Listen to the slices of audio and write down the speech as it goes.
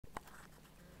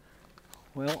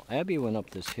Well, Abby went up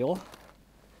this hill.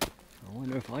 I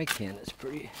wonder if I can. It's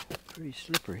pretty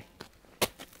slippery.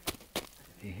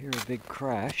 If you hear a big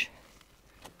crash,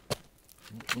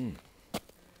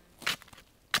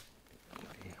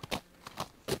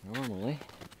 normally,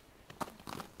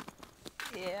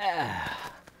 yeah,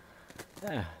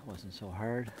 that wasn't so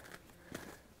hard.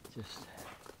 Just,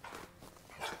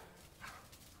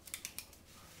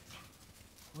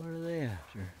 what are they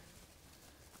after?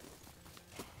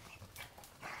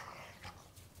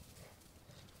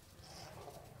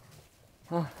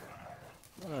 Huh?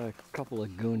 A couple of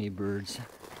goony birds.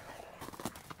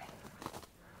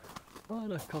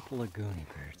 What a couple of goony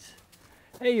birds.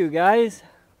 Hey, you guys.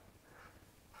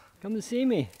 Come to see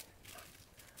me.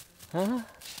 Huh?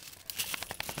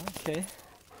 Okay.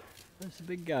 That's the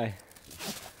big guy.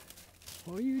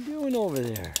 What are you doing over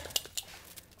there?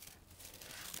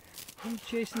 Are you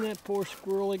chasing that poor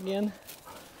squirrel again?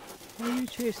 Are you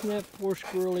chasing that poor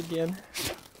squirrel again?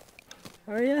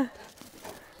 Are you?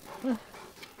 Huh?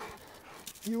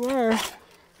 You are.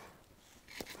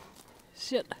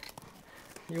 Sit.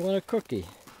 You want a cookie?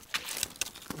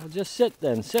 Well, just sit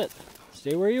then. Sit.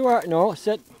 Stay where you are. No,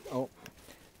 sit. Oh,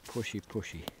 pushy,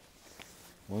 pushy.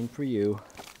 One for you.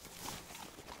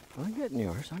 I'm getting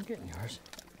yours. I'm getting yours.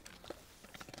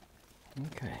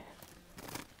 Okay.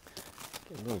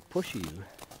 Get a little pushy, you.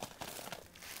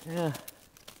 Yeah.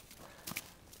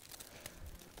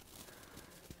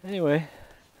 Anyway,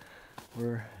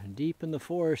 we're deep in the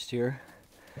forest here.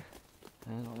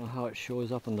 I don't know how it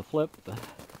shows up on the flip, but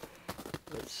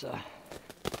it's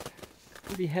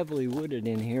pretty heavily wooded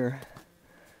in here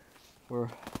for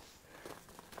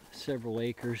several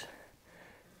acres.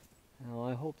 Now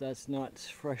I hope that's not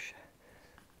fresh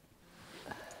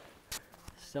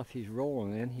stuff he's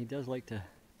rolling in. He does like to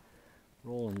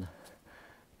roll in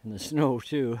the snow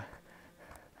too.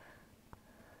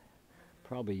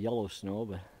 Probably yellow snow,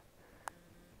 but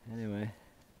anyway.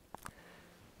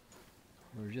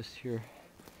 We're just here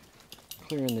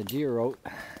clearing the deer out.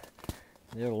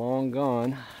 They're long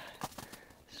gone.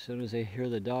 As soon as they hear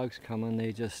the dogs coming,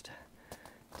 they just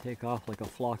take off like a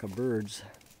flock of birds.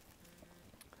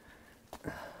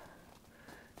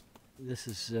 This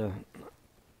is,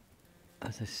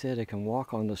 as I said, I can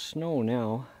walk on the snow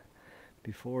now.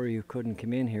 Before you couldn't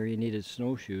come in here, you needed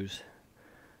snowshoes.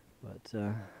 But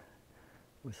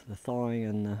with the thawing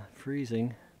and the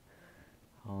freezing,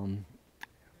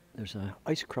 there's an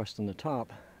ice crust on the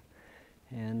top,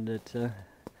 and it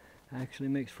actually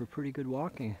makes for pretty good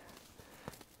walking.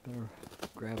 Better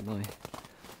grab my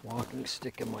walking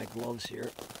stick and my gloves here.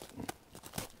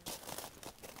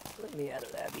 Let me at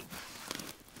it, Abby.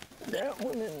 That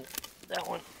one and that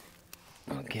one.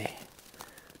 Okay.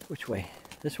 Which way?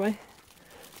 This way?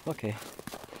 Okay.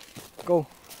 Go.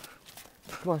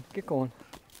 Come on, get going.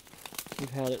 You've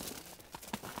had it.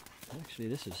 Actually,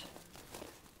 this is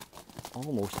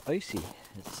almost icy.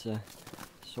 It's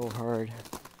so hard.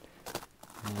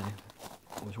 And I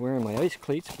was wearing my ice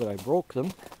cleats, but I broke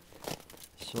them.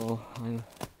 So I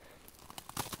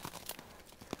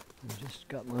just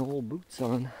got my old boots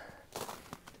on.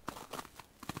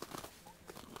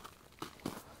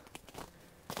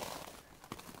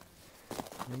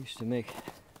 I used to make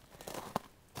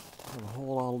a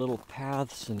whole lot of little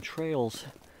paths and trails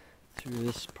through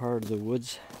this part of the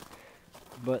woods,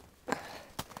 but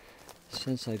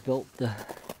since I built the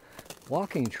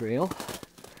walking trail,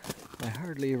 I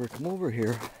hardly ever come over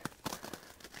here.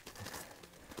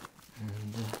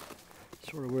 And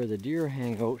sort of where the deer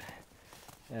hang out,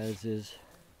 as is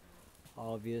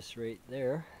obvious right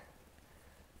there.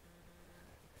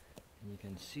 And you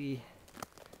can see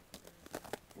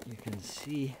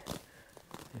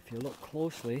if you look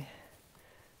closely,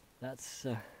 that's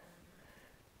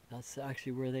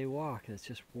actually where they walk. It's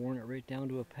just worn it right down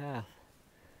to a path.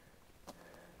 And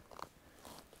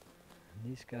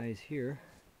these guys here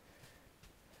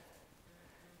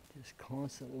just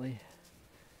constantly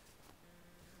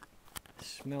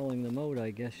smelling them out,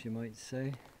 I guess you might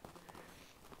say.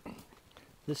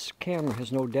 This camera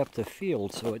has no depth of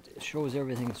field, so it shows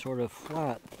everything sort of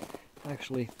flat.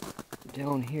 Actually,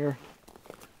 down here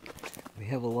we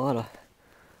have a lot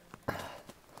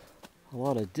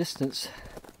of distance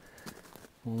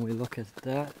when we look at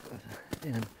that,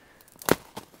 and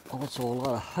also a lot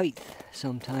of height.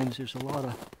 Sometimes there's a lot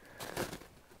of,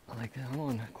 like I'm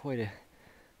on quite a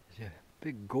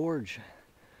big gorge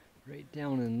right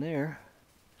down in there,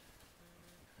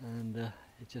 and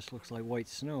it just looks like white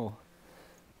snow,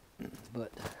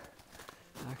 but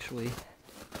actually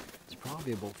it's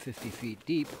probably about 50 feet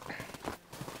deep.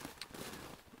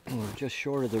 We're just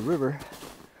short of the river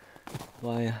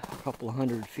by a couple of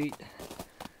 100 feet,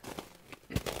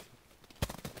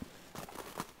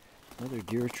 Another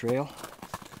deer trail.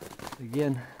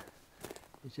 Again,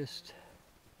 it's just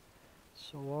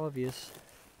so obvious.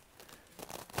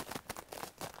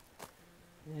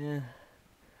 Yeah.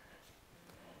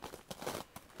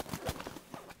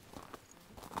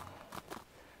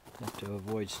 Have to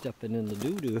avoid stepping in the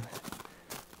doo-doo.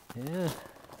 Yeah.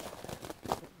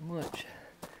 Not much.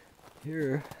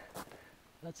 Here,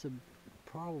 that's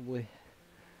probably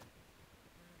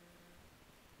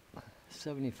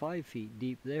 75 feet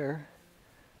deep there.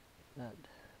 That,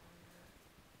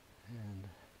 and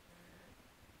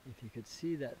if you could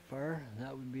see that far,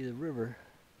 that would be the river.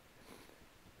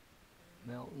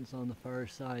 Mountains on the far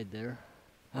side there.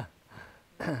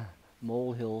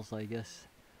 Molehills, I guess,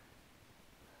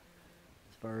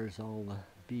 as far as all the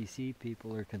BC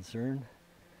people are concerned.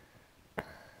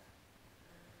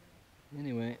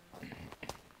 Anyway,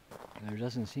 there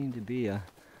doesn't seem to be a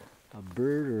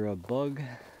bird or a bug,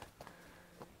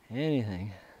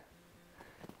 anything,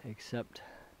 except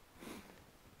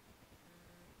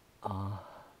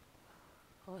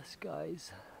us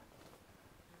guys.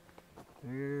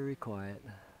 Very quiet.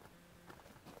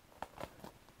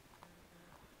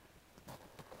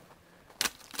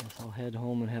 Guess I'll head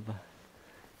home and have a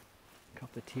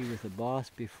cup of tea with the boss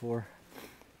before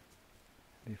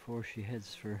she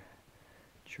heads for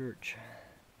church.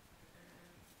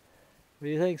 What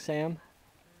do you think, Sam?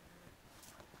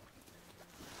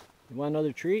 You want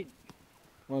another treat?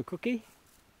 Want a cookie?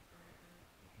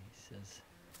 He says,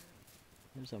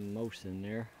 there's a mouse in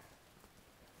there.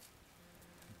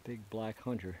 A big black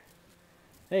hunter.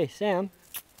 Hey, Sam,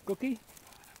 cookie?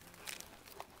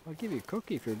 I'll give you a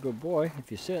cookie if you're a good boy, if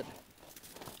you sit.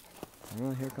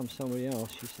 Well, here comes somebody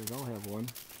else. She says, I'll have one.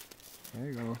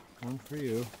 There you go, one for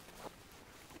you.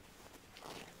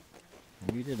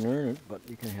 You didn't earn it, but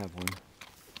you can have one.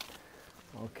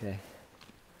 Okay.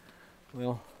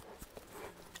 Well,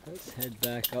 let's head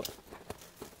back up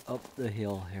the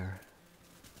hill here.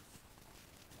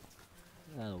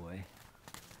 That way.